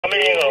$2.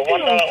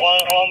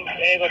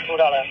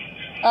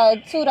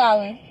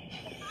 $2.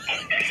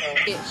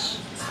 Bitch.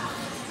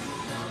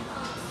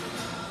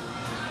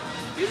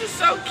 These are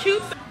so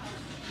cute.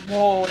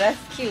 Whoa, that's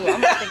cute.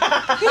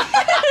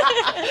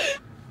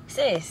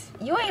 Sis,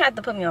 you ain't have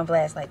to put me on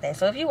blast like that.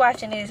 So if you're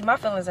watching this, my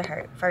feelings are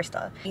hurt, first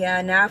off.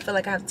 Yeah, now I feel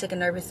like I have to take a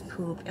nervous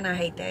poop, and I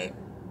hate that.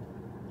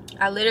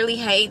 I literally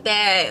hate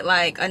that.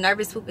 Like, a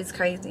nervous poop is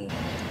crazy.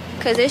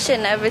 Because it should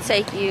never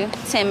take you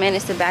 10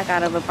 minutes to back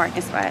out of a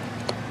parking spot.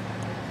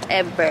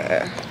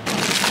 Ever.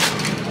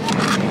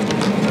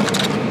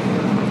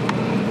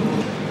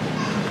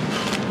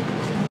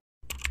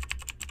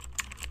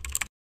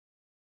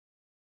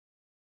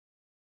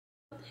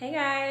 Hey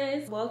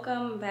guys,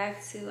 welcome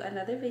back to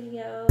another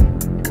video.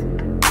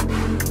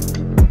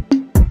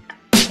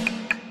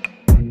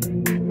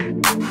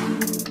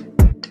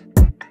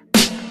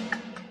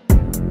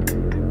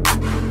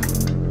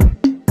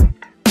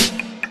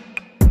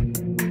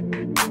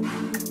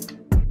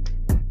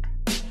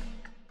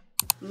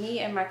 Me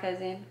and my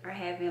cousin are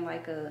having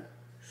like a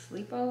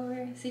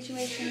sleepover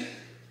situation.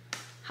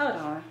 Hold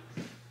on.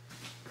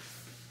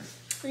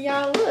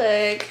 Y'all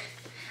look,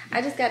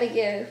 I just got a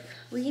gift.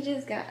 We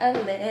just got a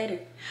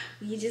letter.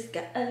 We just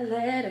got a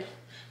letter.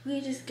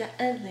 We just got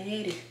a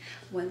letter.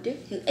 1, 2,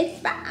 3, 4,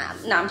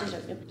 5. No, I'm just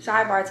joking.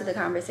 Sidebar to the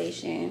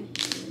conversation.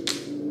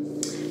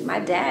 My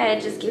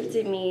dad just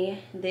gifted me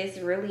this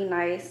really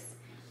nice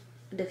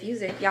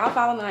diffuser. If y'all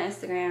follow me on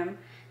Instagram,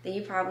 then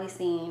you probably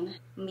seen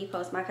me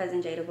post my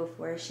cousin Jada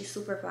before. She's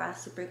super fly,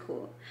 super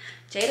cool.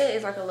 Jada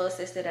is like a little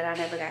sister that I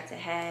never got to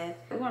have.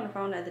 We were on the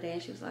phone the other day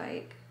and she was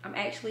like, I'm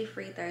actually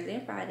free Thursday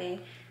and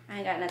Friday. I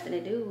ain't got nothing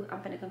to do. I'm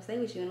finna come stay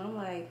with you. And I'm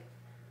like,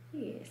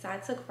 yeah. So I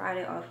took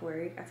Friday off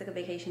work. I took a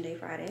vacation day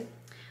Friday.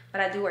 But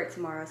I do work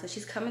tomorrow. So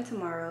she's coming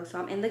tomorrow. So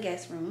I'm in the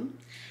guest room.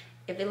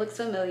 If it looks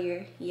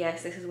familiar,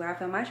 yes, this is where I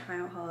film my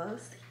trial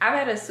hauls. I've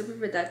had a super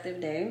productive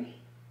day.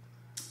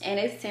 And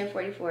it's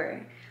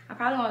 10:44. I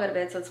probably won't go to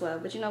bed till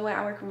 12. But you know what?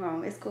 I work from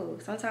home. It's cool.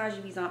 Sometimes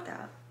you be zonked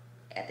out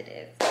at the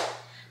desk.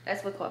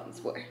 That's what coffee's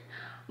for.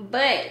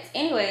 But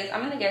anyways,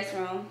 I'm in the guest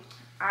room.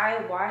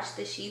 I washed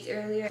the sheets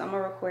earlier. So I'm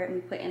gonna record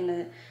me putting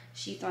the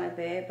sheets on the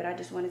bed, but I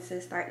just wanted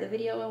to start the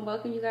video and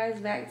welcome you guys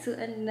back to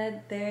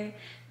another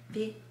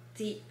video.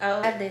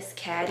 I have this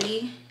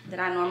caddy that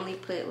I normally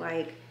put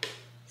like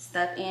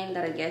stuff in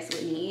that a guest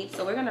would need.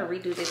 So we're gonna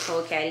redo this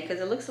whole caddy because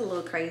it looks a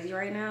little crazy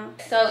right now.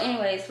 So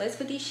anyways, let's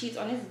put these sheets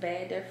on his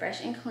bed. They're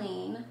fresh and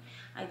clean.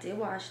 I did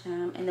wash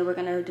them, and then we're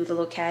gonna do the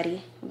little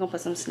caddy. We're gonna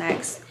put some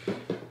snacks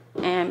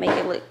and make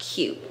it look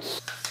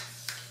cute.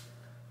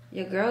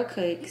 Your girl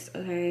cooks,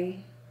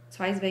 okay?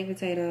 Twice baked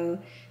potato,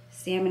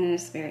 salmon and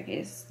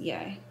asparagus.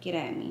 Yeah, get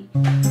at me.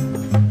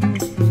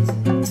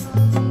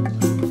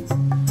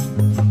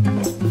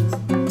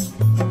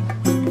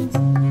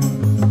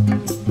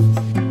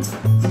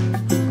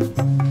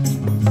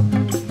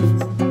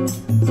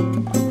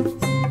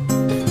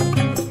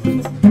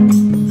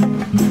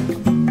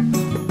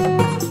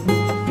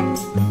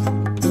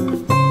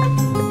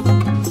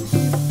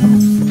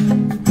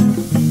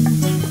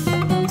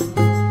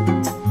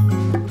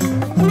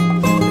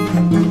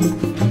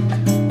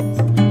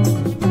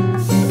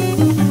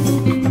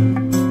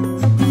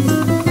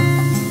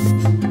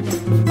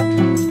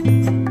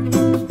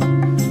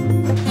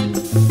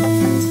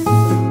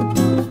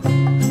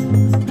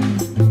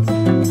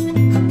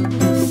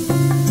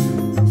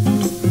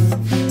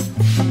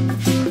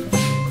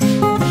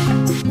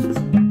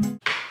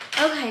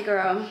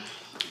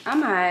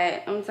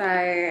 I'm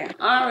tired.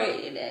 I'm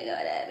ready to go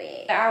to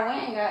bed. I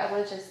went and got a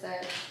bunch of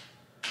stuff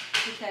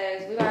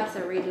because we about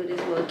to redo this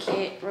little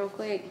kit real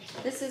quick.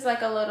 This is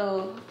like a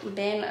little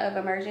bin of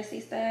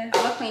emergency stuff.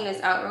 I'm gonna clean this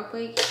out real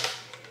quick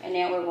and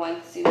then we're going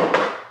to fill it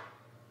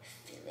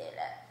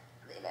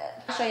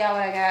up. I'll show y'all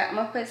what I got. I'm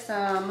gonna put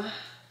some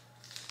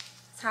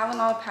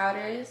Tylenol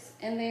powders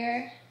in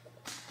there.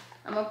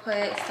 I'm gonna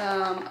put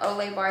some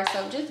Olay bar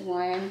soap, just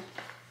one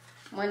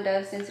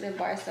Dove sensitive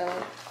bar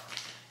soap.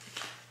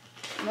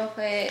 I'm gonna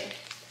put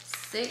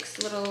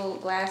 6 little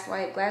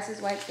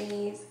glasses wipe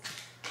thingies,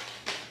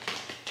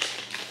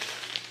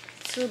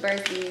 2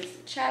 Birthdays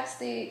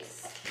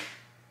chapsticks,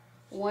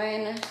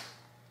 1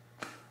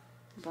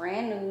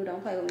 brand new,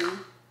 don't play with me,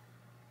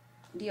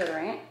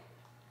 deodorant.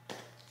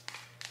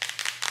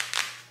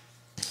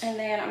 And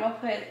then I'm gonna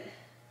put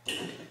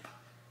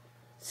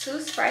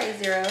 2 Sprite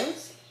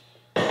Zeros,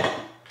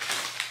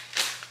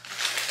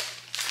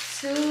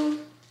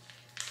 2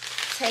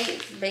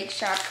 Tate's Bake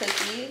Shop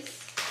cookies,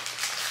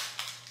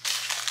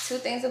 2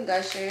 things of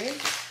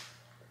Gushers,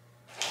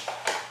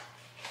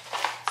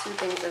 2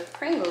 things of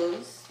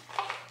Pringles.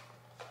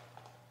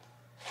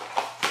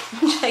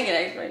 I'm checking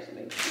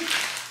expression.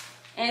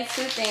 And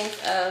 2 things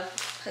of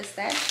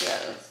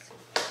pistachios.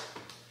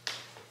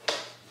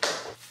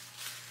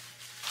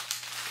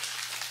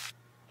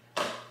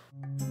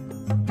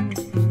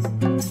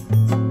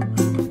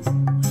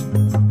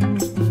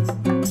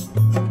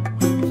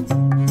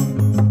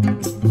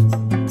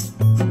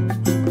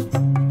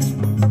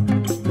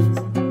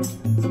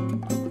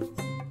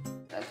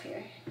 Up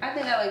here. I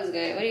think that looks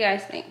good. What do you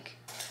guys think?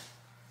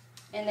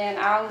 And then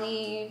I'll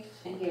leave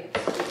in here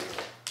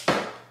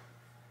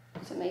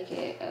to make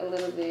it a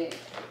little bit,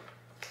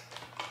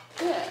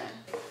 yeah.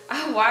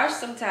 I washed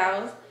some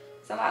towels,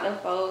 so I'm about to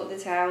fold the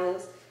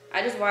towels.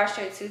 I just washed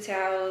her 2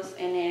 towels,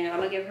 and then I'm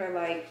gonna give her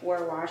like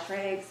 4 wash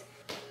rags.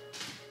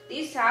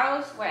 These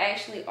towels were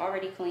actually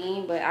already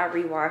clean, but I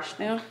re-washed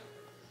them.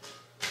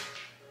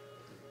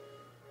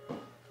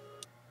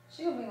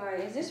 She'll be like,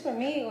 is this for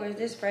me or is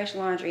this fresh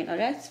laundry? No,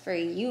 that's for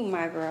you,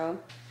 my girl.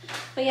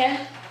 But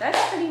yeah,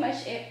 that's pretty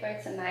much it for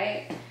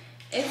tonight.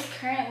 It's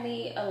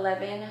currently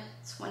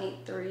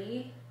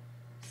 11:23.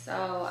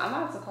 So I'm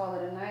about to call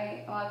it a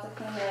night. I'm about to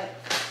clean up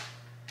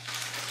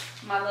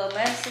my little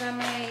mess that I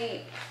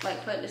made.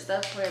 Like put the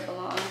stuff where it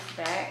belongs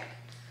back.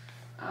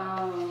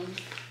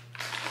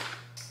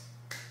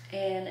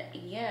 And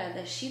yeah,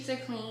 the sheets are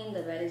clean,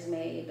 the bed is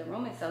made, the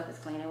room itself is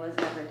clean, it was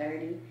never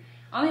dirty.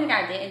 Only thing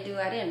I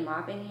didn't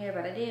mop in here,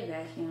 but I did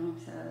vacuum,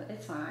 so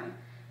it's fine.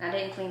 And I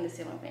didn't clean the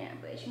ceiling fan,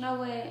 but you know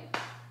what?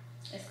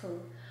 It's cool.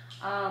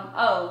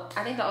 Oh,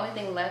 I think the only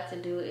thing left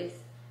to do is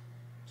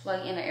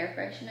plug in an air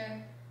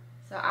freshener.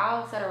 So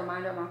I'll set a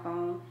reminder on my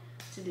phone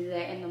to do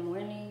that in the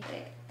morning.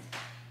 But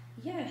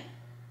yeah,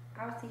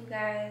 I'll see you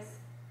guys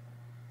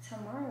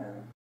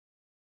tomorrow.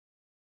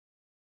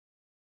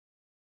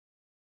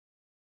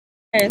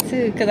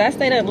 Too, because I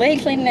stayed up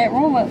late cleaning that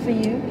room up for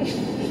you.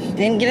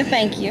 Didn't get a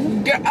thank you.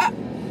 Girl,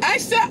 I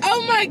said,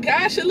 oh my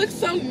gosh, it looks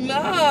so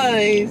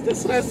nice.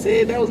 That's what I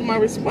said. That was my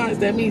response.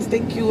 That means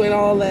thank you and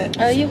all that.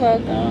 Oh, you're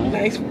welcome.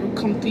 Nice, real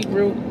comfy,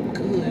 real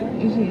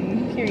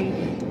good. Period.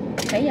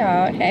 Hey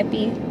y'all,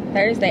 happy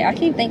Thursday. I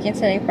keep thinking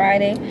today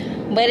Friday,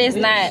 but it's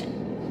not,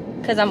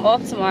 because I'm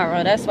off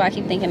tomorrow. That's why I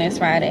keep thinking it's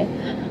Friday.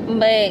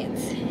 But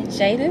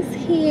Jada's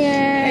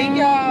here. Hey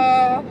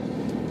y'all.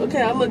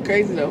 Okay, I look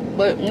crazy though,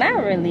 but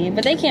not really.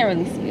 But they can't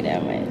really see you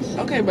that much.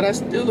 Okay, but I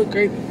still look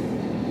crazy.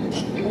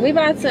 We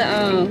about to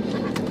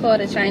call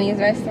the Chinese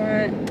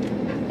restaurant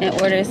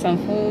and order some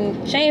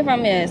food. She ain't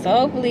from here, so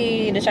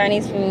hopefully the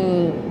Chinese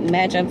food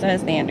match up to her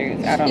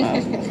standards. I don't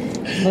know,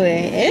 but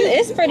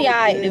it's pretty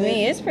alright to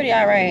me. It's pretty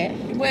alright.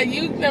 Wait,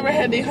 you never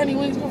had the honey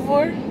wings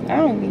before? I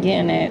don't be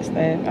getting that stuff.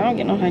 I don't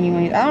get no honey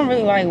wings. I don't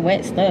really like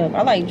wet stuff.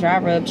 I like dry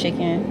rub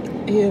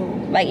chicken. Ew.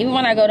 Like even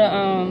when I go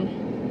to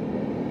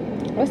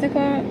what's it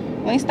called?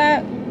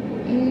 Wingstop?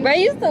 Bro,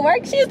 she used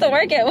to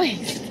work at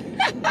Wingstop.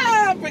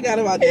 I forgot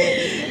about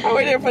that. I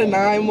worked there for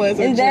 9 months.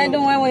 Is that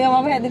the one where your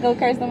mama had to go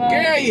curse them out?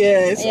 Girl,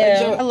 yes.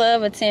 Yeah, I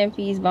love a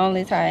 10-piece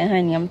boneless hot and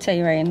honey. I'm gonna tell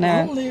you right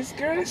now. Boneless?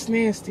 Girl, that's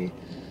nasty.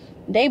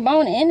 They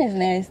bone in is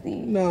nasty.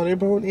 No, their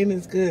bone in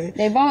is good.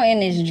 They bone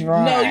in is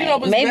dry. No, you know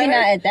what's maybe better?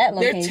 Not at that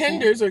location. Their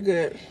tenders are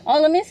good.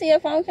 Oh, let me see your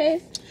phone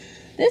case.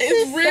 This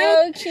is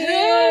real so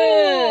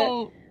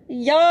cute.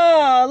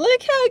 Y'all,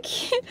 look how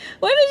cute.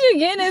 Where did you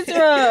get this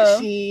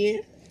from?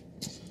 Shit.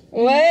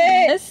 What?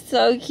 That's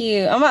so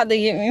cute. I'm about to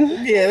get me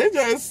one. Yeah,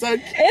 that's so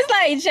cute. It's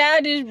like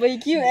childish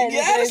but cute.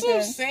 Yeah, that's what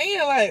I'm saying.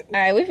 Like, all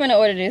right, we finna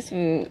order this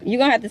food. You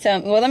gonna have to tell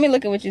me. Well, let me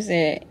look at what you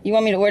said. You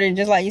want me to order it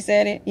just like you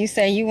said it? You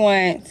say you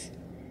want.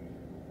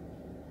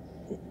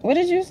 What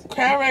did you say?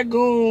 Crab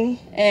ragoon.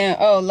 And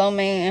lo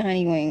mein and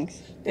honey wings.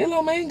 They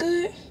lo mein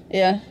good?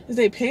 Yeah. Is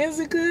they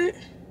pansy good?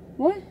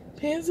 What?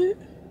 Pansy?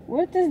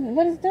 What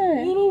is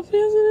that? You know what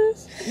pansy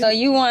is? So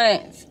you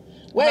want?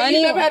 Wait, honey?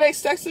 you never had a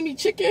sesame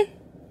chicken?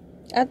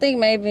 I think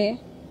maybe.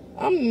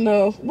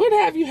 No. What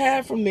have you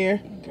had from there?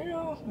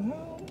 Girl,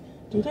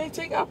 do they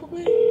take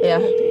Applebee's? Yeah,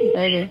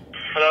 they do.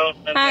 Hello,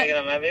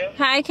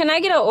 Hi, can I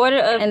get an order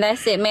of, and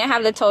that's it. May I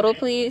have the total,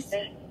 please?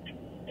 Let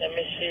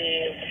me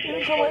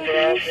see. Total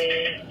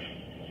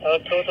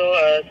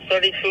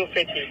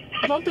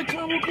 $32.50. Don't the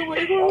combo come with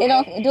egg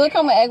rolls? Do it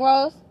come with egg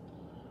rolls?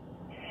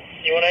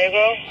 You want egg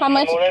roll? How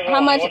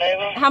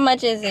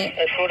much is it?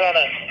 $2.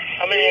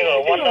 How many egg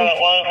roll? $1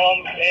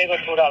 egg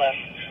roll,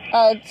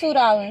 $2. $2.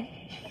 $2.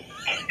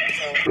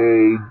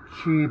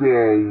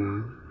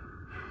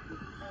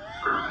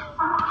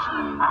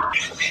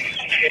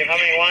 Okay, how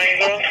many one egg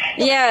roll?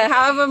 Yeah,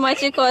 however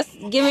much it costs.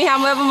 Give me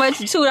however much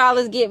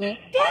 $2 get me.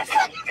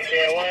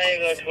 Yeah, one egg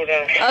roll,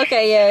 $2.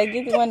 Okay, yeah,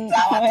 get the one.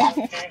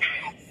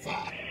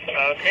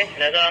 Okay,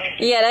 that's all?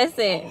 Yeah, that's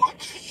it.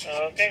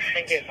 Okay,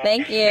 thank you.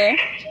 Thank you.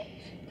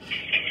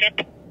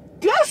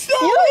 That's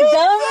not You what he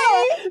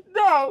dumbass. said.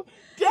 No,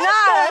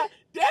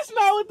 that's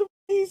not what the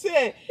he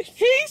said.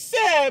 He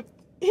said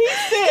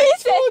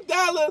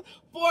 $2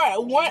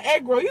 for one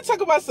egg roll. You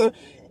talk about some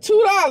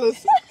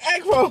 $2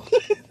 egg roll.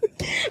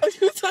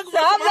 You talk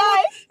about I'm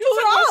like,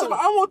 $2.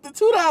 I want the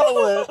 $2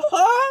 one.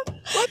 Huh?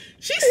 What?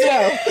 She's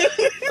slow.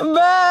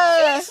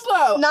 Bruh. She's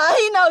slow. Nah,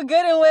 he know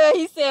good and well.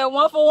 He said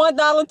one for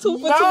 $1, two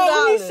for $2.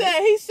 No,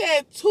 he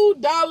said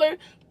 $2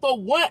 for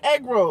one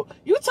egg roll.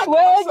 You talk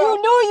well, about if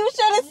you knew, you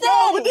should have said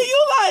no, it. but then you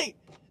like,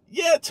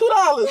 yeah, $2.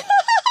 I'm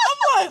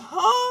like,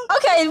 huh?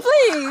 Okay,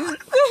 please.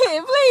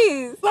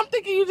 Please. I'm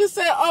thinking you just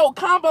said, oh,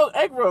 combo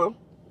egg roll.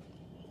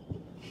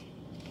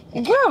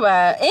 Girl,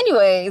 bye.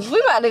 Anyways, we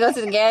about to go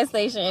to the gas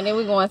station and then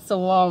we're going to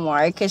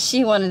Walmart because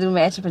she want to do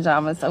matching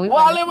pajamas. So we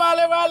Wally.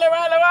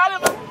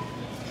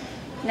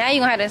 Now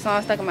you're going to have that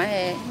song stuck in my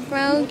head.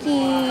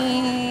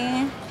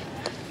 Broken.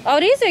 Oh,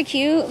 these are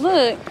cute.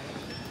 Look.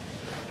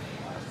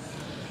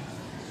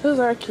 Those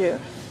are cute.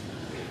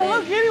 Oh,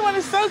 look, anyone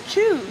is so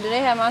cute. Do they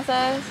have my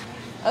size?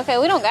 Okay,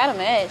 we don't gotta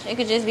match. It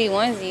could just be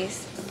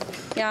onesies.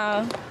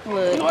 Y'all,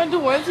 look. You want to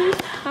do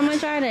onesies? How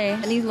much are they?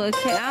 These little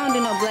cats. I don't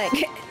do no black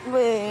cat. But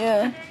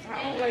yeah.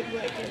 I don't like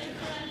black cats.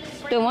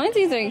 The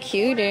onesies are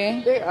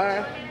cuter. They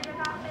are.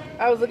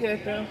 I was looking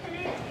at them.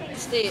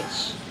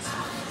 Stitch.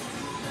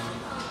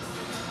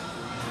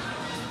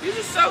 These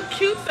are so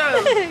cute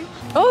though.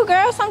 Oh,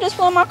 girl, something just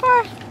flew in my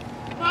car.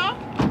 Huh?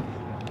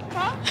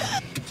 Huh?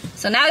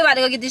 So now we about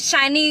to go get this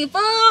Chinese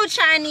food.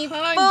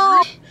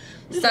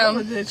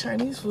 So good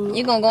Chinese food.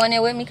 you gonna go in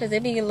there with me? Cause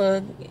it be a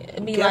little,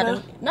 it be Ghetto?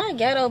 like not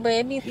ghetto, but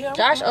it be. Yeah,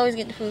 Josh always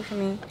get the food for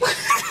me.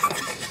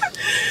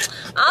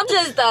 I'm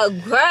just a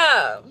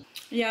girl.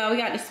 Yeah, we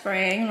got the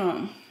spray. You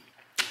know,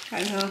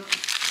 I know.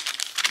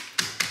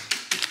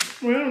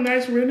 Well,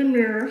 nice red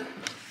mirror.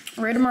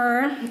 Red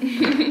mirror.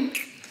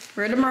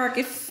 Red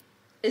Marcus.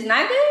 It's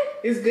not good.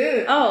 It's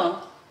good.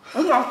 Oh,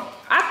 okay.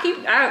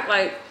 I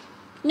like.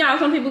 You know,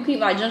 some people keep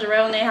like ginger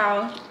ale in their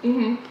house.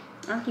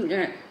 I keep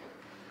that.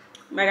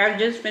 Like I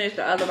just finished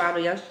the other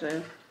bottle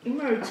yesterday. I'm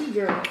not a tea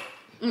girl.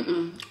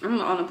 I'm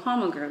on a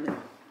Palmer girl.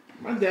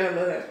 My dad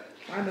love that.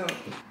 I know.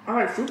 I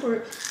like fruit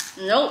punch.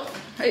 Nope.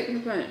 Hate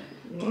fruit punch.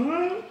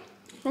 What?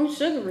 I'm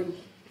sugary.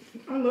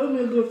 I love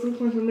me a good fruit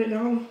punch from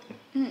McDonald's.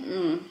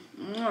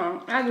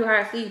 No, I do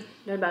high C.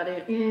 That's about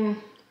it.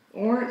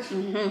 Orange?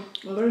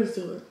 Allergic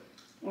to it.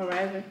 Or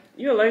raspberry.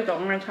 You allergic to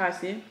orange high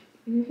C?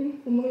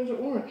 I'm allergic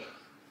to orange.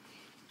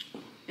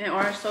 And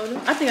orange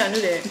soda? I think I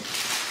knew that.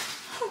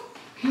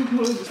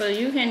 So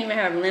you can't even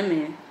have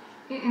lemon.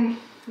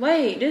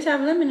 Wait, this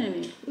have lemon in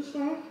it. It's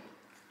fine.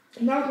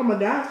 Not like I'm gonna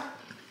die.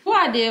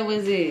 What idea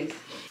was this?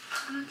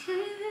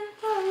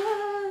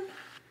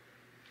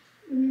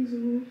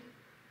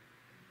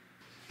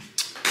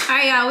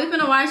 Alright, y'all, we're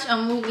gonna watch a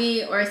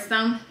movie or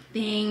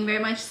something. Very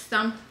much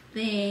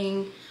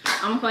something.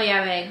 I'm gonna call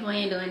y'all back. We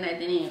ain't doing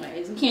nothing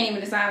anyways. We can't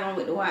even decide on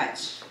what to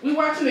watch. We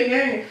watching the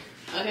game.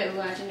 Okay, we're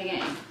watching the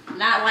game.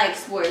 Not like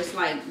sports,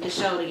 like the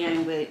show, the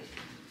game with,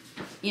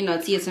 you know,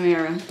 Tia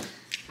Tamara.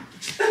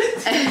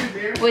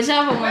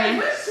 Whichever one.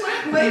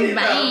 Which lady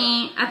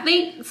though? I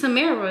think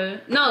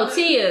Tamara. No,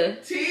 Tia.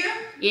 Tia?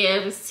 Yeah,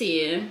 it was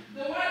Tia.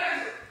 The one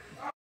that's...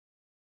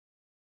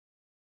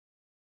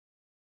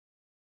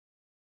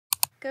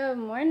 Good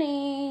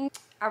morning.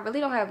 I really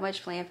don't have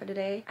much planned for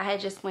today. I had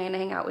just planned to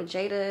hang out with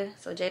Jada.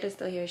 So Jada's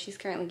still here. She's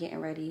currently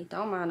getting ready.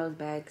 Don't mind those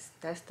bags.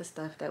 That's the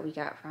stuff that we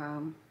got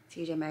from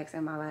TJ Maxx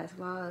in my last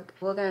vlog.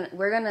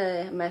 We're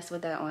gonna mess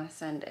with that on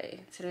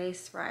Sunday.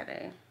 Today's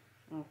Friday.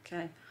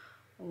 Okay.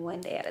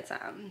 One day at a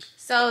time.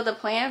 So the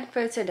plan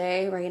for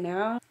today right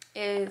now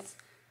is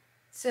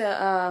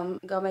to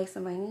go make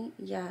some money.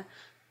 Yeah.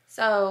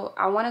 So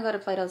I want to go to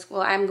Plato's.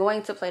 Well, I'm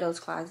going to Plato's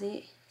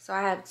Closet. So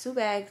I have 2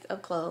 bags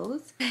of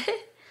clothes.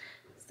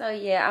 So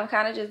yeah, I'm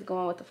kind of just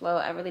going with the flow.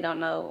 I really don't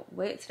know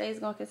what today's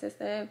going to consist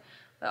of.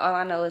 But all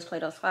I know is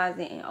Plato's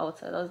Closet and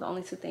Ulta. Those are the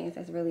only 2 things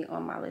that's really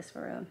on my list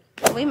for real.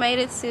 We made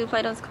it to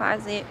Plato's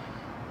Closet.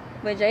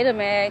 But Jada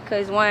mad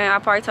because 1, I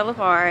parked hella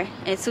far.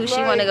 And 2, she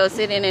want to go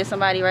sit in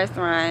somebody's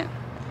restaurant.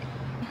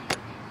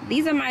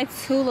 These are my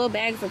 2 little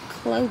bags of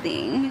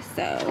clothing.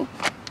 So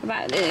I'm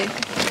about to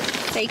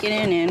take it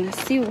in and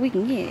see what we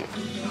can get.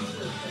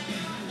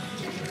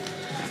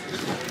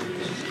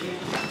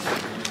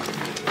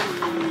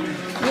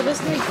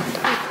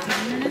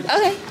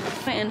 Okay.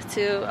 Went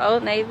into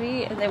Old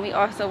Navy and then we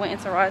also went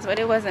into Ross, but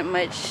it wasn't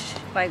much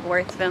like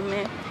worth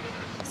filming.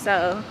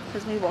 So,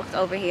 because we walked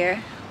over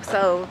here.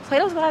 So,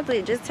 Plato's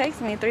Closet just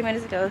texted me 3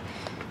 minutes ago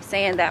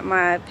saying that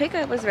my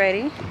pickup was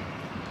ready.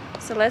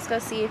 So, let's go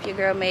see if your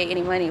girl made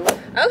any money.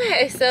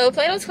 Okay, so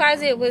Plato's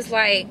Closet was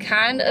like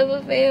kind of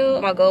a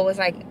fail. My goal was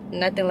like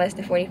nothing less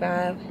than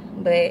 45,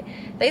 but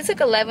they took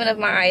 11 of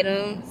my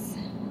items.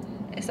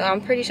 So,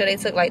 I'm pretty sure they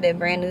took like their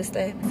brand new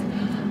stuff.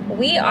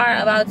 We are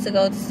about to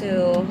go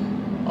to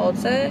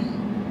Ulta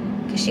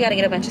because she got to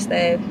get a bunch of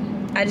stuff.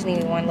 I just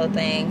needed one little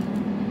thing.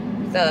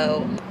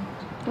 So,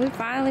 we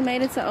finally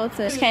made it to Ulta.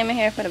 Just came in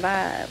here for the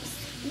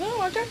vibes. No,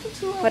 I got the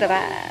 2. For the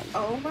vibes.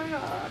 Oh my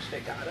gosh, they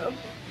got them.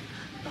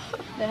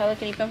 The Hello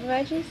Kitty pimple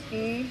patches?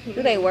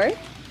 Do they work?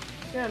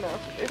 Yeah, no,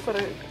 they're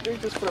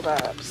just for the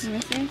vibes. Let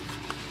me see.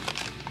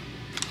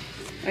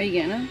 Are you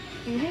getting them?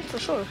 For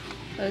sure.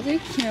 Those are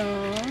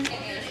cute.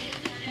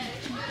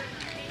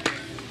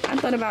 I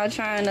thought about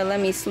trying to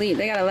Let Me Sleep.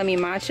 They got a Let Me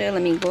Matcha,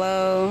 Let Me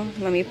Glow,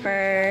 Let Me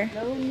Purr,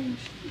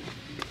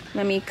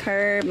 Let Me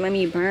Curb, Let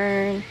Me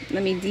Burn,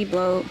 Let Me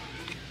De-Bloat.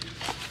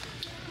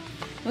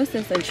 What's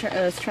this, a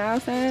trial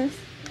size?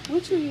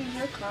 What you use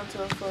your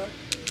contour for?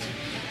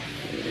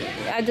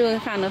 I do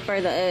it kind of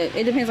further up.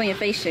 It depends on your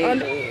face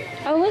shape.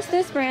 Oh, what's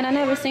this brand? I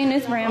never seen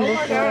this brand before.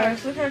 Oh my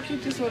gosh, look how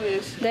cute this one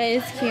is. That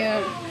is cute.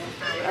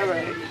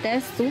 Alright.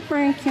 That's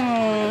super cute.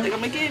 I think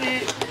I'm gonna get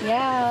it.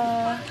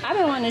 Yeah. I've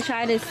been wanting to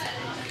try this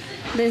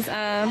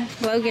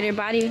Glow Getter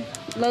body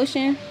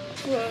lotion.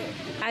 What?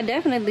 I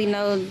definitely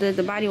know that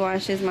the body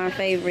wash is my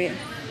favorite.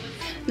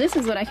 This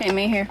is what I came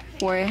in here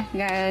for,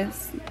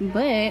 guys.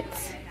 But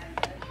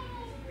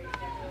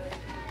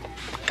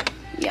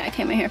Yeah, I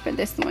came in here for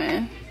this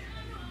one.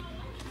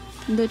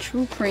 The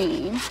True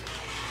Cream.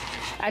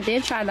 I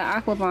did try the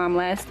Aqua Bomb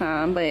last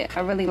time, but I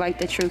really like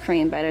the True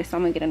Cream better, so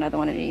I'm gonna get another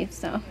one of these.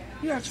 So,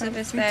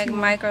 Super Stag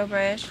Micro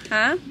Brush,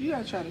 huh? You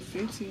gotta try the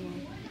Fenty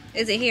one.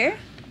 Is it here?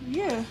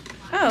 Yeah.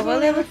 Oh, well,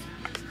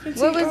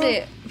 what was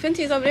it?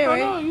 Fenty's over there, right?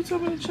 No, you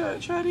told me to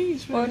try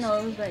these first. Oh no,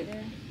 it was right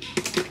there.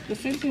 The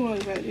Fenty one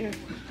is right there.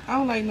 I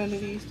don't like none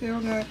of these.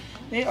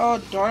 They all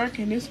dark,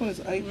 and this one is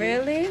ugly.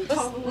 Really?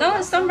 No,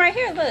 it's some right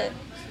here. Look.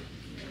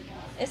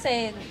 It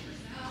said.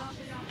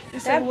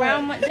 That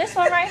brown one, this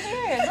one right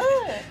here,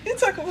 look. You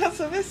talking about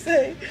some, it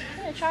say.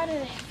 Yeah, try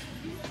this.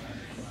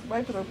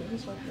 Wipe it open,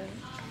 just like that.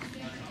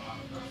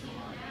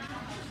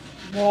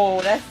 Whoa,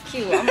 that's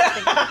cute. I'm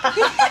about to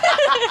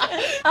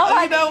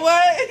you know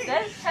what?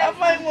 That's I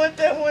might want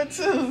that one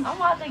too. I'm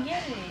about to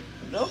get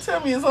it. Don't tell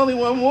me it's only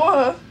one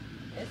more.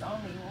 It's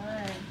only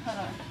one. Hold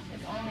on.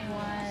 It's only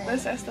one.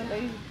 Let's ask the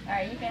lady.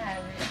 Alright, you can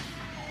have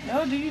it.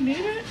 No, do you need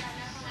it?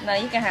 No,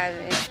 you can have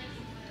it.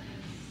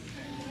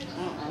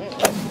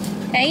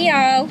 Hey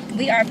y'all,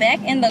 we are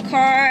back in the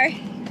car.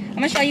 I'm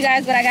gonna show you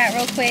guys what I got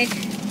real quick.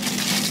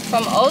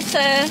 From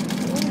Ulta,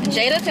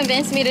 Jada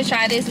convinced me to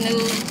try this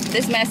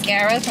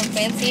mascara from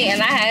Fenty,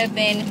 and I have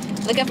been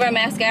looking for a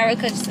mascara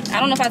because I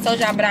don't know if I told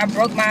y'all, but I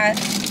broke my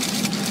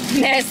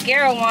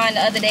mascara wand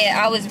the other day.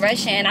 I was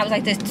rushing, I was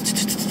like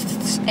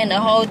this, and the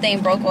whole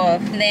thing broke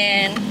off. And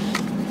then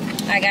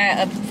I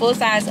got a full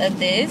size of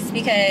this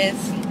because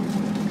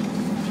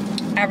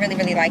I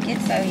really like it,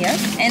 so yeah.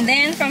 And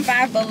then from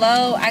Five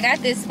Below, I got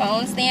this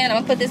phone stand. I'm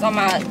gonna put this on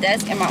my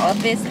desk in my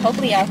office.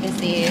 Hopefully y'all can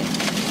see it.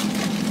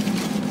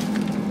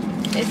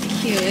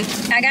 It's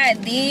cute. I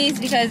got these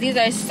because these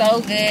are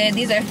so good.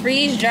 These are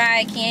freeze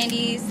dried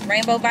candies,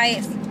 Rainbow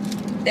Bites.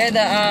 They're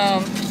the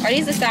are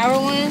these the sour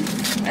ones?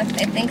 I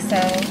think so.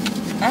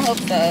 I hope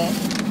so.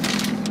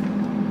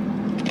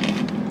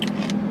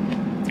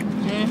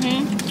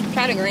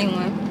 Try the green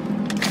one.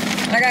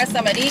 I got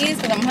some of these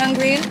because I'm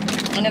hungry.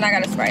 And then I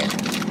got a Sprite.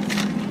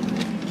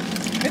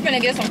 We're finna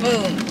get some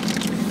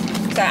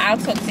food. So I'll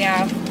talk to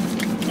y'all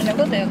in a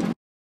little bit.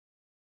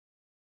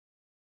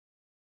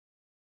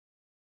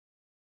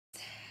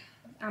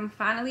 I'm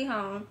finally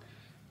home.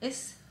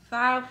 It's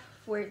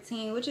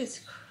 5:14, which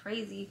is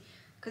crazy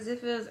because it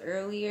feels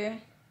earlier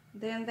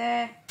than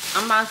that.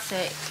 I'm about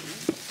to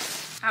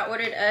eat. I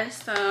ordered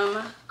us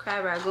some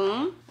crab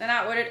ragoon. Then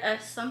I ordered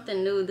us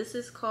something new. This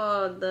is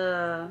called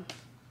the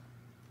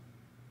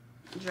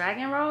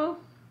Dragon Roll.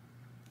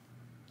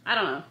 I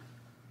don't know.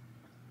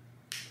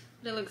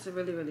 It looks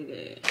really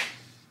good.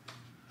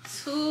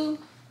 2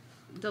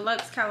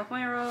 deluxe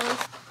California rolls.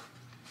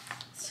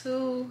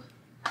 2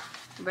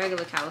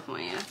 regular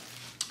California.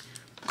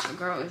 The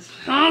girl is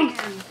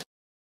hungry.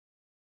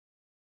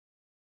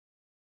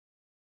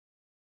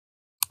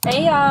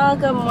 Hey y'all,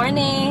 good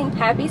morning.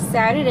 Happy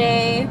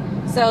Saturday.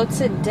 So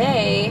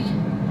today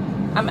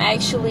I'm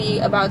actually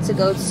about to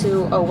go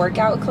to a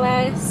workout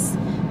class.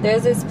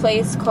 There's this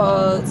place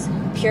called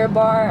Pure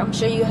Barre. I'm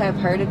sure you have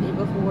heard of it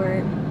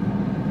before.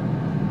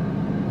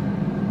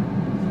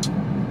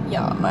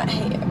 Y'all, my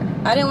hair.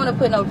 I didn't want to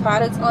put no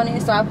products on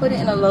it, so I put it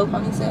in a low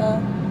ponytail.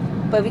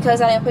 But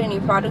because I didn't put any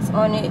products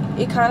on it,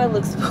 it kind of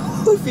looks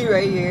poofy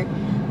right here.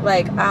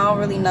 Like, I don't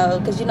really know.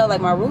 Because, you know,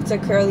 like, my roots are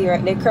curly,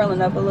 right? They're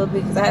curling up a little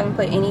bit because I haven't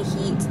put any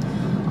heat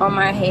on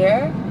my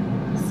hair.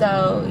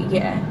 So,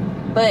 yeah.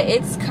 But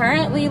it's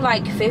currently,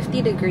 like,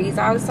 50 degrees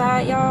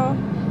outside, y'all.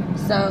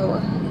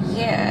 So,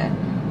 yeah.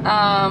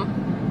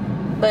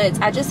 But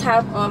I just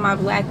have on my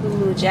black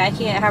Lulu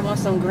jacket. I have on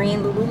some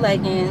green Lulu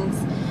leggings.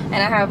 And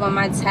I have on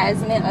my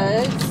Tasman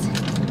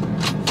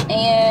Uggs.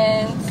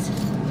 And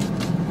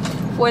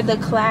for the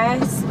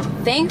class,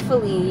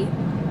 thankfully,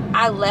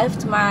 I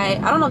left my,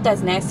 I don't know if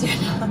that's nasty or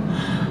not,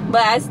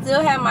 but I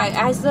still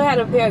had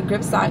a pair of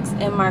grip socks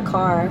in my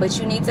car. But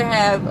you need to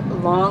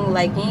have long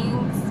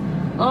leggings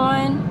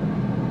on.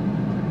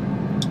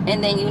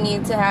 And then you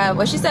need to have,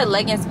 well, she said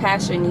leggings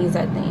past your knees,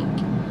 I think.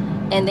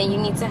 And then you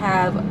need to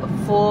have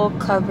full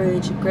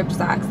coverage grip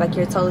socks, like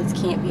your toes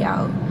can't be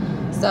out.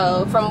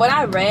 So from what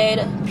I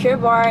read, Pure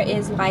Barre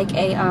is like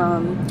a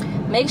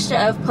mixture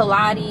of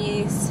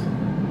Pilates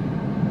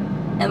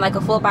and like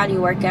a full body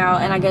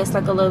workout, and I guess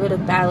like a little bit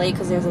of ballet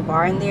because there's a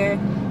bar in there.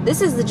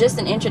 This is just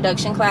an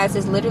introduction class.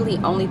 It's literally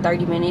only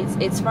 30 minutes.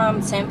 It's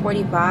from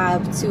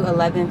 10:45 to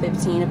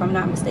 11:15 if I'm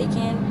not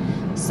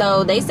mistaken.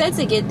 So they said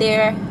to get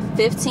there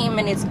 15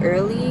 minutes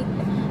early.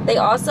 They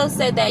also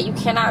said that you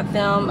cannot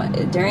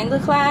film during the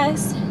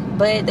class,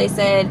 but they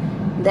said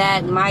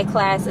that my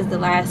class is the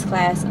last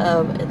class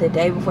of the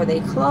day before they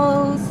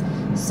close.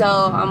 So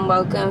I'm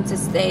welcome to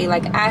stay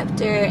like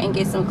after and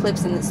get some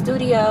clips in the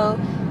studio.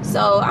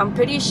 So I'm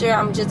pretty sure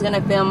I'm just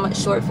gonna film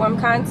short form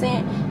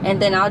content,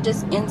 and then I'll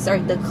just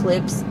insert the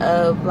clips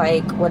of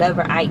like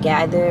whatever I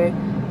gather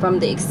from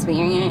the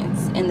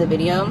experience in the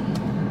video.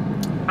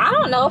 I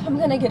don't know if I'm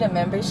gonna get a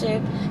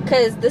membership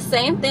because the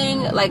same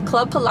thing, like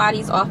Club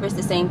Pilates offers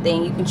the same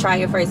thing. You can try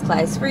your first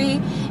class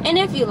free, and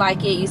if you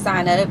like it, you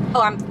sign up.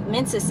 Oh, I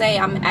meant to say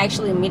I'm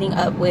actually meeting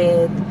up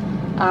with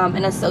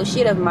an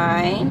associate of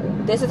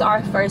mine. This is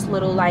our first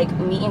little like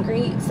meet and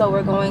greet, so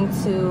we're going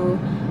to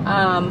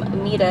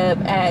meet up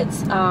at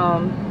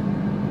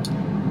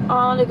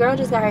oh, the girl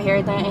just got her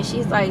hair done and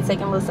she's like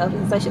taking little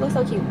selfies, so she looks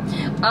so cute.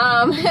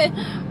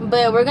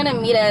 But we're gonna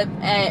meet up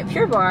at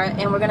Pure Barre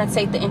and we're gonna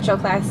take the intro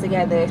class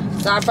together.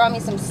 So I brought me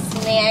some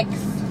snacks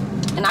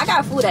and I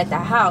got food at the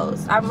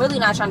house. I'm really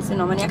not trying to spend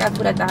no money. I got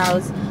food at the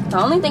house. The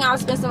only thing I'll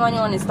spend some money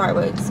on is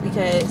Starbucks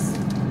because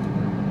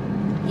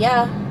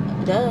yeah,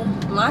 duh,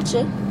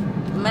 matcha.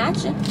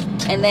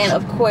 And then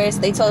of course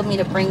they told me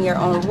to bring your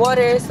own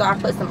water, so I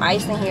put some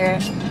ice in here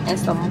and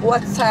some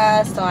water.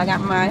 So I got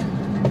my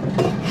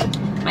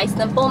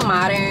simple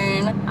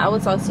modern. I will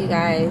talk to you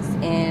guys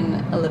in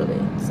a little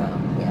bit. So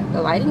yeah,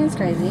 the lighting is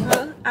crazy.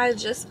 I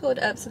just pulled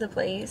up to the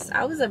place.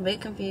 I was a bit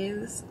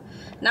confused.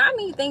 Not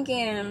me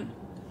thinking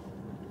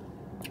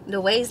the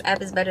Waze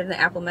app is better than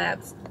Apple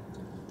Maps.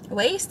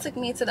 Waze took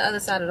me to the other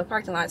side of the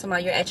parking lot, talking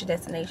about you're at your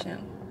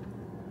destination.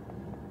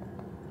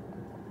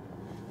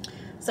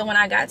 So when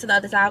I got to the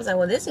other side, I was like,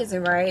 well, this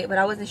isn't right, but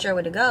I wasn't sure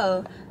where to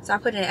go. So I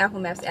put it in Apple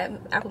Maps.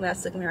 Apple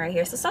Maps took me right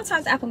here. So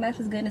sometimes Apple Maps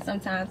is good and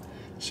sometimes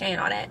she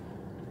ain't all that.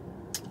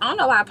 I don't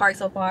know why I parked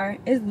so far.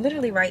 It's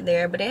literally right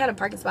there, but they had a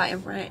parking spot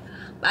in front,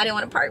 but I didn't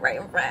want to park right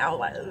in front. I was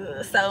like,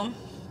 ugh. So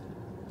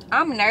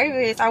I'm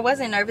nervous. I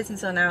wasn't nervous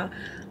until now,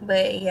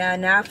 but yeah,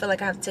 now I feel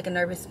like I have to take a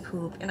nervous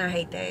poop, and I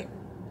hate that.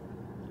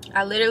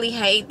 I literally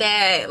hate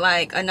that.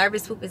 Like, a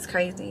nervous poop is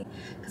crazy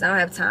because I don't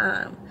have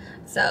time.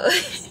 So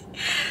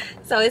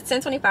so it's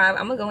 10:25. I'm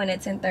gonna go in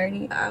at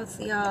 10:30. I'll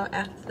see y'all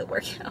after the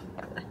workout.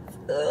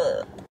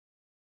 Ugh.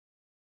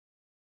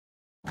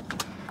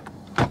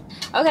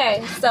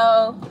 Okay,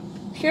 so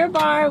Pure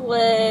Barre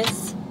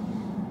was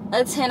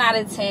a 10 out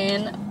of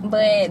 10,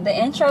 but the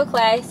intro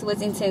class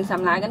was intense.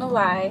 I'm not gonna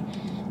lie.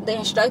 The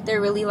instructor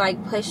really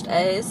like pushed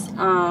us.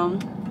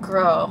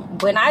 Girl,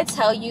 when I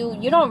tell you,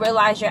 you don't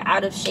realize you're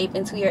out of shape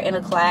until you're in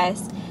a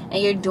class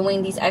and you're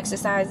doing these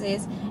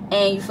exercises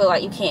and you feel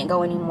like you can't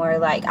go anymore.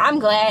 Like, I'm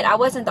glad I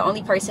wasn't the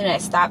only person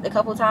that stopped a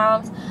couple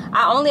times.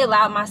 I only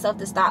allowed myself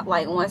to stop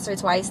like once or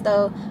twice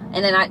though,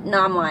 and then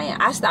I'm lying,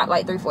 I stopped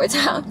like 3-4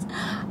 times,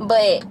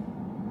 but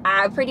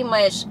I pretty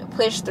much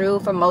pushed through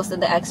for most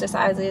of the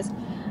exercises.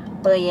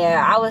 But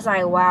yeah, I was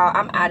like, wow,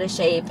 I'm out of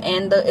shape.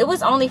 And it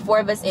was only 4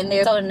 of us in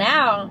there. So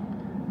now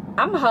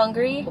I'm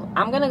hungry.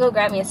 I'm gonna go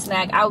grab me a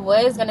snack. I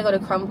was gonna go to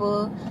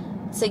Crumble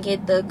to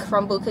get the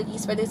crumble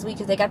cookies for this week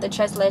because they got the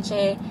tres leche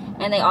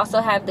and they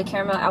also have the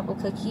caramel apple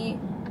cookie.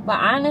 But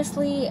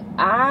honestly,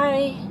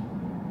 I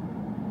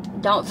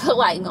don't feel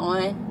like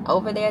going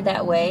over there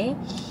that way.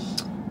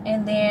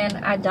 And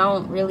then I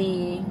don't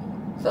really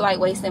feel like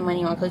wasting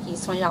money on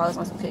cookies. $20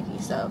 on some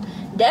cookies. So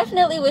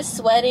definitely was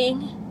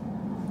sweating.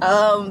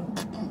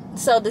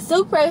 So the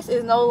silk press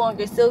is no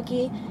longer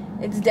silky.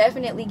 It's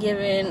definitely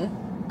giving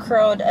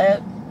curled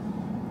up.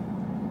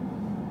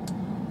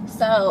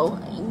 So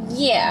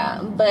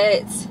yeah,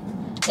 but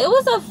it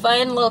was a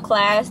fun little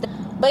class.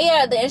 But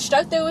yeah, the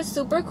instructor was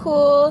super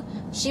cool.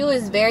 She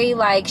was very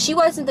like, she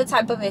wasn't the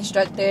type of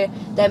instructor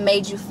that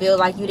made you feel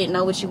like you didn't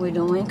know what you were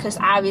doing, because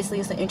obviously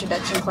it's an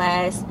introduction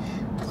class.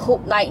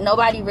 Like,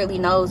 nobody really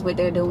knows what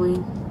they're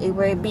doing.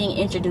 We're being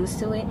introduced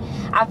to it.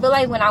 I feel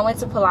like when I went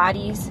to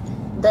Pilates,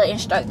 the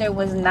instructor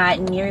was not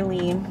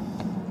nearly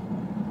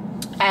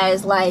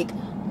as like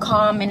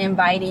calm and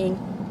inviting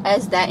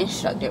as that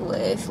instructor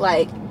was.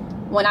 Like,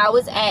 when I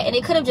was at, and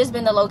it could have just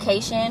been the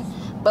location,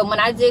 but when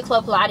I did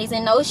Club Pilates,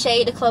 and no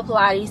shade to Club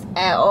Pilates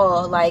at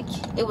all, like,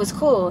 it was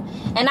cool.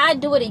 And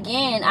I'd do it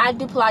again. I'd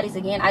do Pilates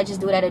again. I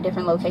just do it at a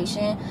different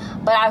location.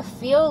 But I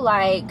feel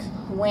like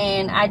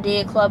when I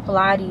did Club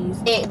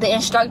Pilates, the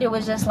instructor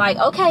was just like,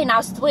 okay,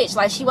 now switch.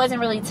 Like, she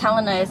wasn't really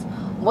telling us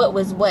what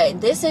was what.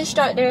 This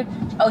instructor,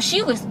 oh,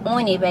 she was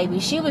on it, baby.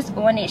 She was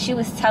on it. She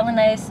was telling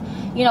us,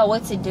 you know,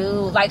 what to do.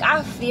 Like,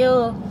 I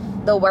feel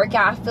the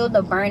workout. I feel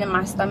the burn in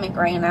my stomach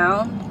right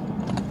now.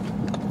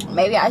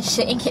 Maybe I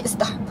shouldn't get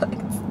Starbucks.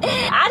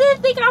 I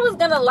didn't think I was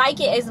gonna like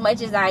it as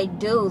much as I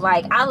do.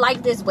 Like, I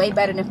like this way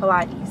better than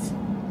Pilates.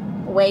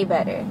 Way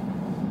better.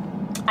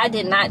 I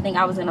did not think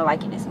I was gonna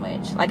like it this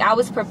much. Like, I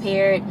was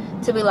prepared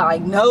to be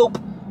like, nope.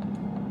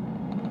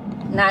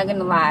 Not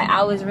gonna lie,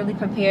 I was really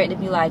prepared to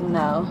be like,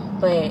 no.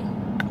 But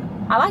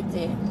I liked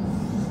it.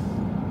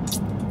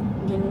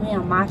 Giving me a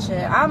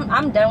matcha.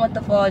 I'm done with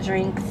the fall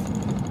drinks.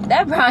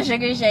 That brown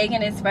sugar shake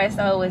and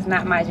espresso was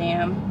not my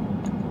jam.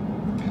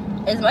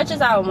 As much as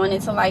I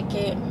wanted to like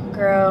it,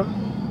 girl,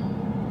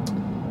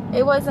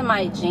 it wasn't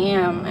my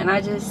jam. And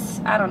I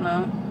don't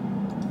know.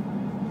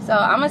 So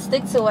I'm gonna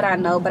stick to what I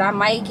know, but I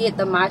might get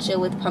the matcha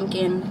with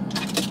pumpkin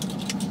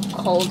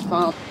cold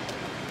foam.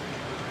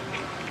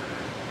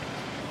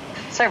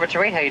 Sorry, what's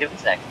your rate? How are you doing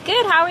today?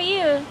 Good, how are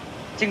you?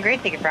 Doing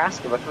great, thank you for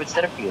asking. What can we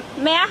set up for you?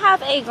 May I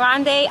have a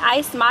grande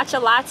iced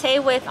matcha latte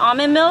with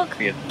almond milk?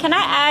 For you. Can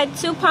I add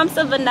 2 pumps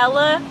of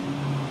vanilla,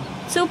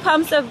 2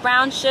 pumps of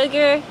brown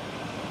sugar,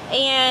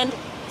 and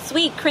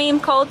sweet cream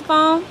cold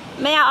foam?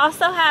 May I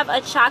also have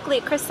a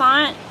chocolate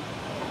croissant?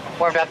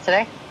 Warmed up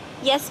today?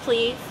 Yes,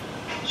 please.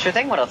 Sure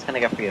thing. What else can I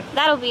get for you?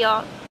 That'll be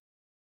all.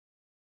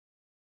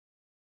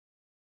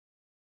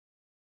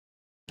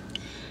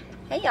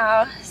 Hey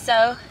y'all,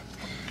 so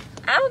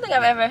I don't think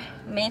I've ever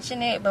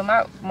mentioned it, but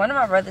one of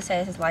my brothers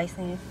has his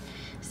license,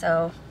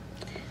 so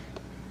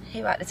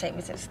he about to take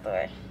me to the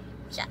store.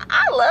 Yeah,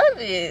 I love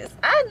this.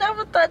 I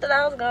never thought that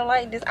I was gonna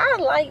like this. I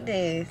like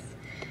this,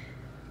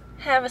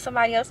 having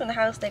somebody else in the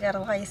house that got a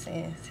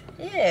license.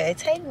 Yeah,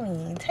 take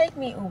me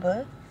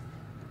Uber,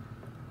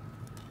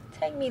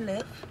 take me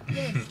Lyft.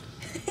 Yes.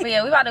 But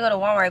yeah, we about to go to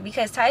Walmart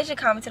because Taisha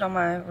commented on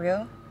my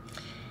reel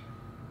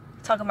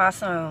talking about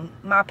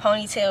my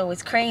ponytail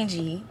was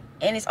cringy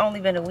and it's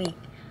only been a week.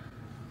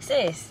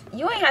 Sis,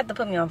 you ain't have to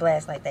put me on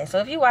blast like that. So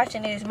if you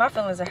watching this, my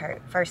feelings are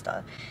hurt, first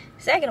off.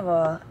 Second of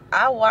all,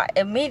 I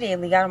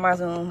immediately got on my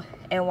Zoom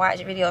and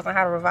watched videos on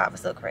how to revive a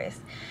silk press.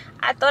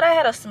 I thought I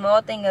had a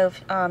small thing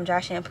of dry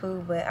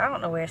shampoo, but I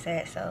don't know where it's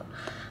at. So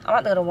I'm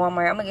about to go to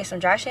Walmart. I'm gonna get some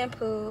dry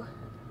shampoo,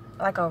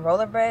 like a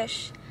roller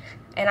brush,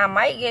 and I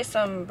might get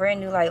some brand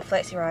new like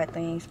flexi rod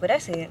things, but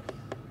that's it.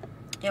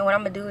 And what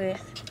I'm gonna do is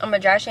I'm gonna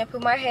dry shampoo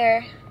my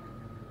hair.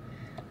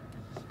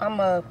 I'm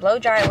gonna blow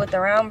dry it with the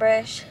round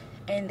brush,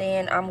 and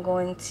then I'm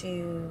gonna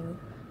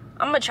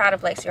try to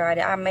flexi rod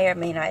it. I may or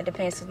may not. It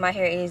depends, because my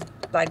hair is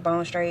like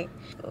bone straight.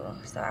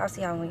 So I'll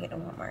see how when we get to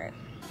Walmart.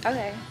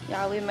 Okay,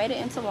 y'all, we made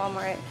it into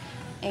Walmart,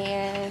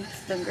 and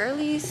the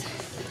girlies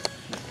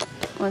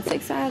on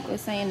TikTok was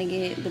saying to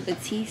get the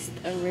Batiste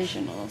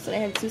Original. So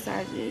they have two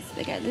sizes.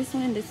 They got this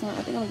one, this one.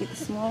 I think I'm gonna get the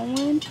small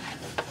one,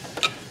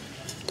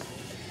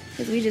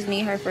 because we just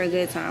need her for a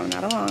good time,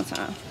 not a long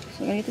time.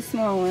 So we're gonna get the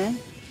small one.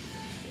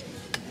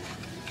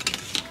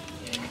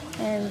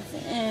 And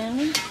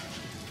then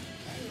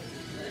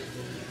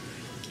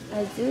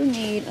I do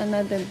need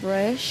another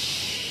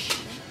brush,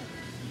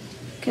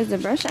 because the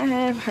brush I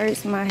have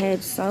hurts my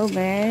head so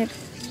bad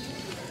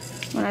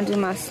when I do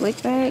my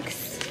slick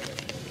backs.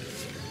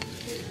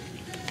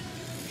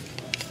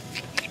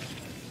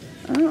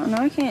 I don't know,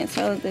 I can't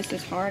tell if this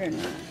is hard or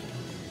not.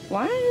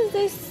 Why is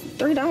this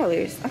 $3?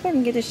 I think I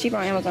can get this cheaper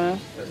on Amazon.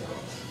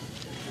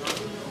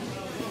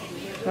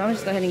 So I'm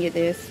just go ahead and get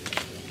this.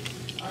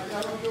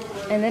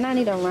 And then I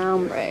need a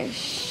round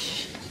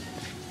brush.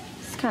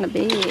 It's kind of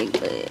big,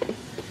 but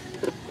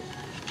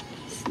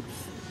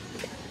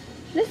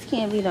this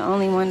can't be the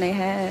only one they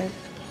have.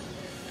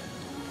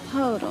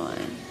 Hold on.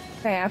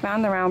 Okay, I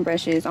found the round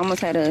brushes. Almost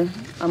had a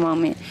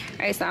moment.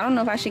 Alright, so I don't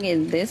know if I should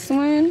get this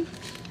one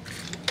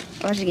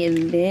or I should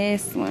get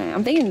this one.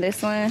 I'm thinking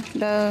this one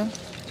though.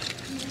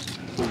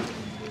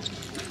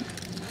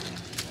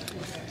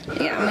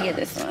 Yeah, I'm gonna get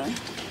this one.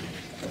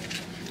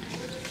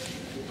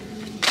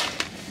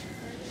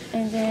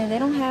 And then they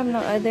don't have no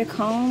other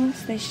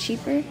combs that's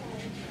cheaper.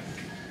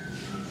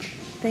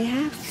 They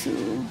have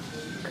to,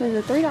 because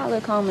the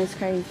 $3 comb is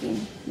crazy.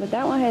 But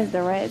that one has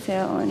the rat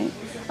tail on it.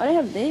 Oh, they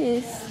have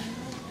this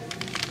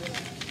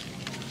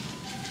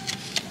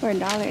for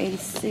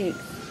 $1.86.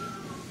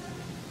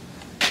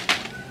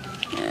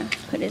 Yeah,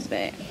 put this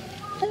back.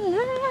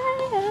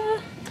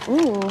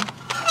 Ooh,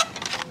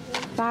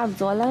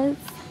 $5.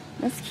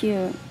 That's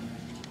cute.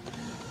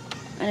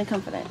 I didn't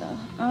come for that though.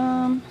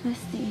 Let's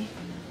see.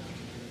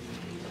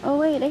 Oh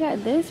wait, they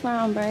got this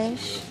round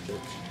brush.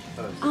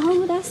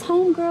 Oh, that's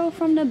homegirl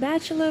from The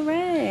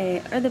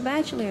Bachelorette, or The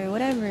Bachelor,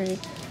 whatever.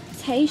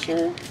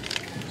 Taisha.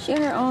 She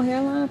had her own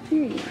hairline,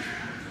 period.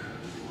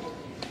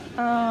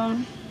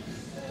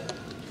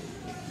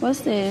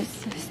 What's this?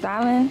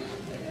 Styling?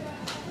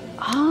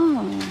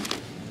 Oh.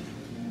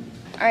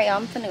 Alright, y'all,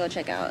 I'm finna go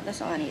check out.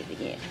 That's all I needed to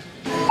get.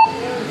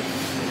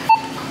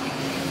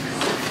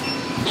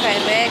 Okay,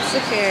 bag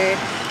secured.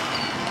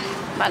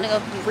 About to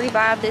go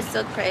revive this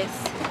silk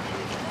press.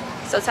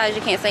 So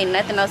Taisha can't say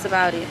nothing else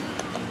about it.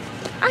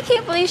 I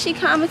can't believe she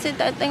commented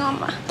that thing on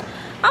my...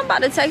 I'm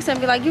about to text her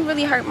and be like, you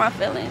really hurt my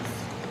feelings.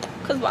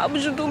 Because why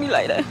would you do me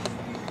like that?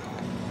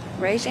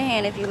 Raise your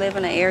hand if you live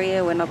in an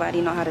area where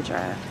nobody know how to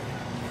drive.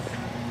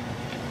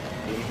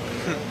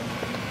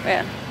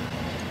 Yeah.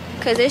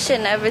 Because it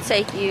should never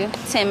take you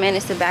 10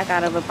 minutes to back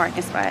out of a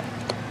parking spot.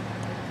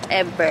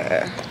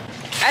 Ever.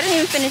 I didn't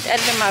even finish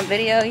editing my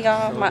video,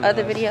 y'all. My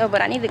other video.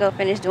 But I need to go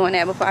finish doing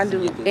that before I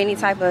do any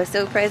type of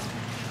silk press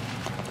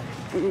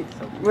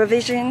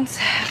revisions.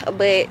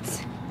 But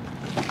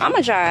I'm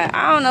gonna try.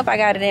 I don't know if I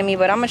got it in me,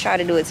 but I'm gonna try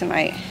to do it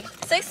tonight.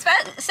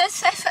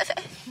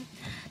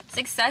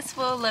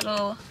 Successful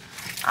little,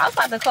 I was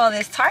about to call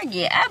this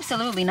Target.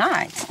 Absolutely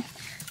not.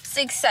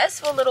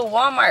 Successful little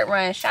Walmart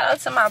run. Shout out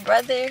to my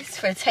brothers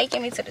for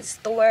taking me to the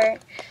store.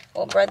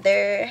 Well,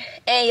 brother.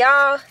 And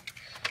y'all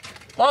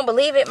won't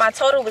believe it, my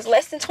total was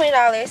less than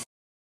 $20.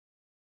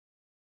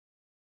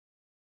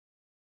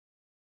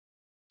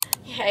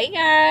 Hey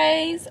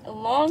guys,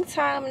 long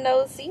time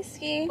no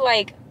see.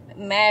 Like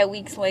mad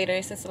weeks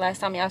later since the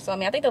last time y'all saw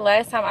me. I think the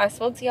last time I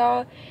spoke to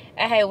y'all,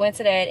 I had went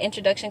to that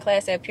introduction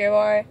class at Pure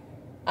Barre.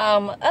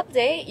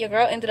 Update, your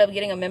girl ended up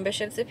getting a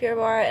membership to Pure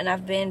Barre, and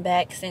I've been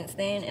back since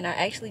then, and I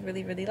actually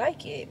really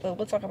like it, but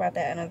we'll talk about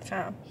that another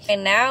time.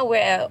 And now we're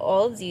at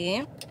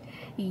Aldi.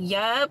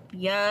 Yup.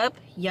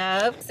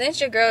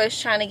 Since your girl is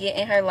trying to get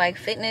in her like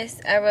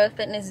fitness era,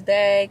 fitness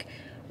bag,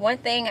 One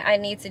thing I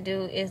need to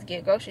do is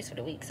get groceries for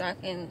the week so I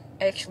can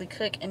actually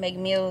cook and make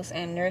meals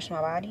and nourish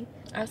my body.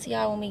 I'll see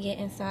y'all when we get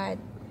inside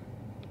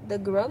the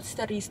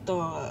grocery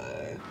store.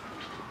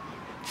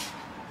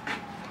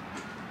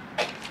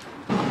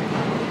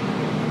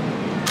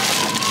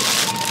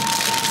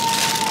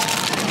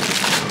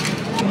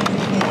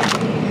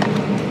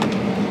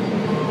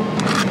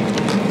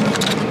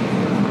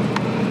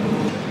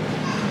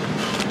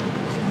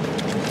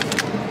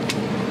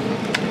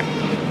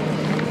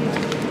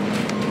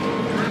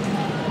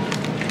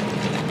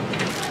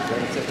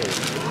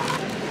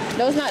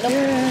 Those not the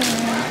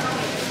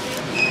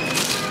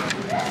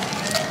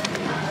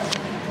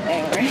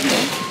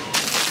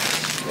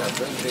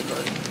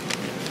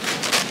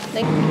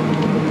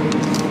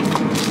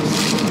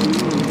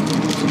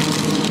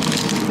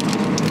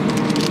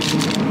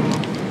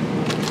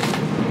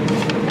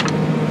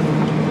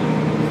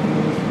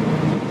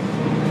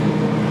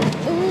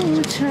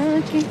Ooh,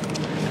 chunky.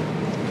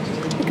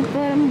 Looking for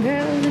them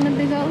girls in the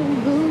big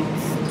old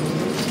boots.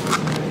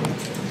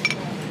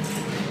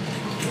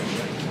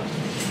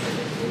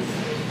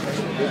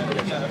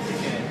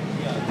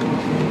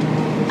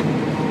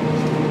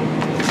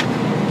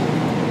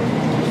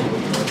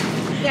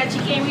 That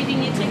you can't read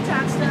in your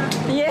TikTok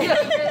stuff?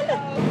 Yeah.